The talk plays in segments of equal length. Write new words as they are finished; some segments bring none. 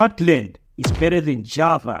Kotlin is better than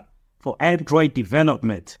Java for Android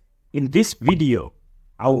development. In this video,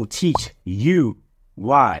 I will teach you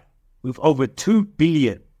why. With over 2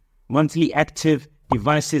 billion monthly active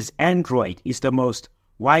devices, Android is the most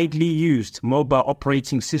widely used mobile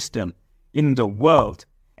operating system in the world.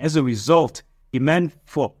 As a result, demand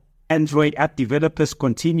for Android app developers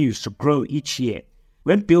continues to grow each year.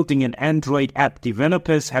 When building an Android app,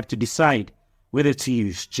 developers have to decide whether to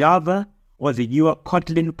use Java or the newer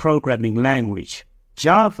Kotlin programming language.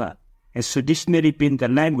 Java has traditionally been the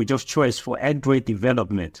language of choice for Android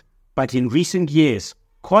development, but in recent years,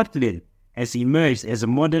 Kotlin has emerged as a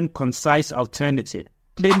modern, concise alternative.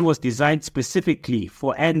 Kotlin was designed specifically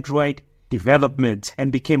for Android development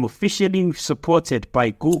and became officially supported by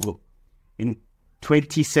Google in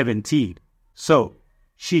 2017. So,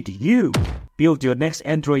 should you build your next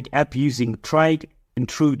Android app using tried and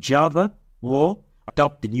true Java or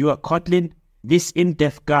adopt the newer Kotlin? This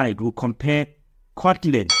in-depth guide will compare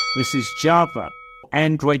Kotlin versus Java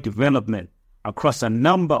Android development across a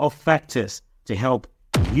number of factors to help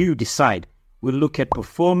you decide. We'll look at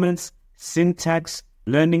performance, syntax,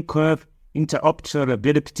 learning curve,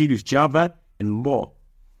 interoperability with Java, and more.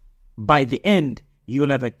 By the end,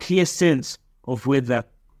 you'll have a clear sense of whether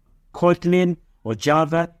Kotlin or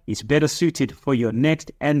Java is better suited for your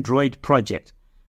next Android project.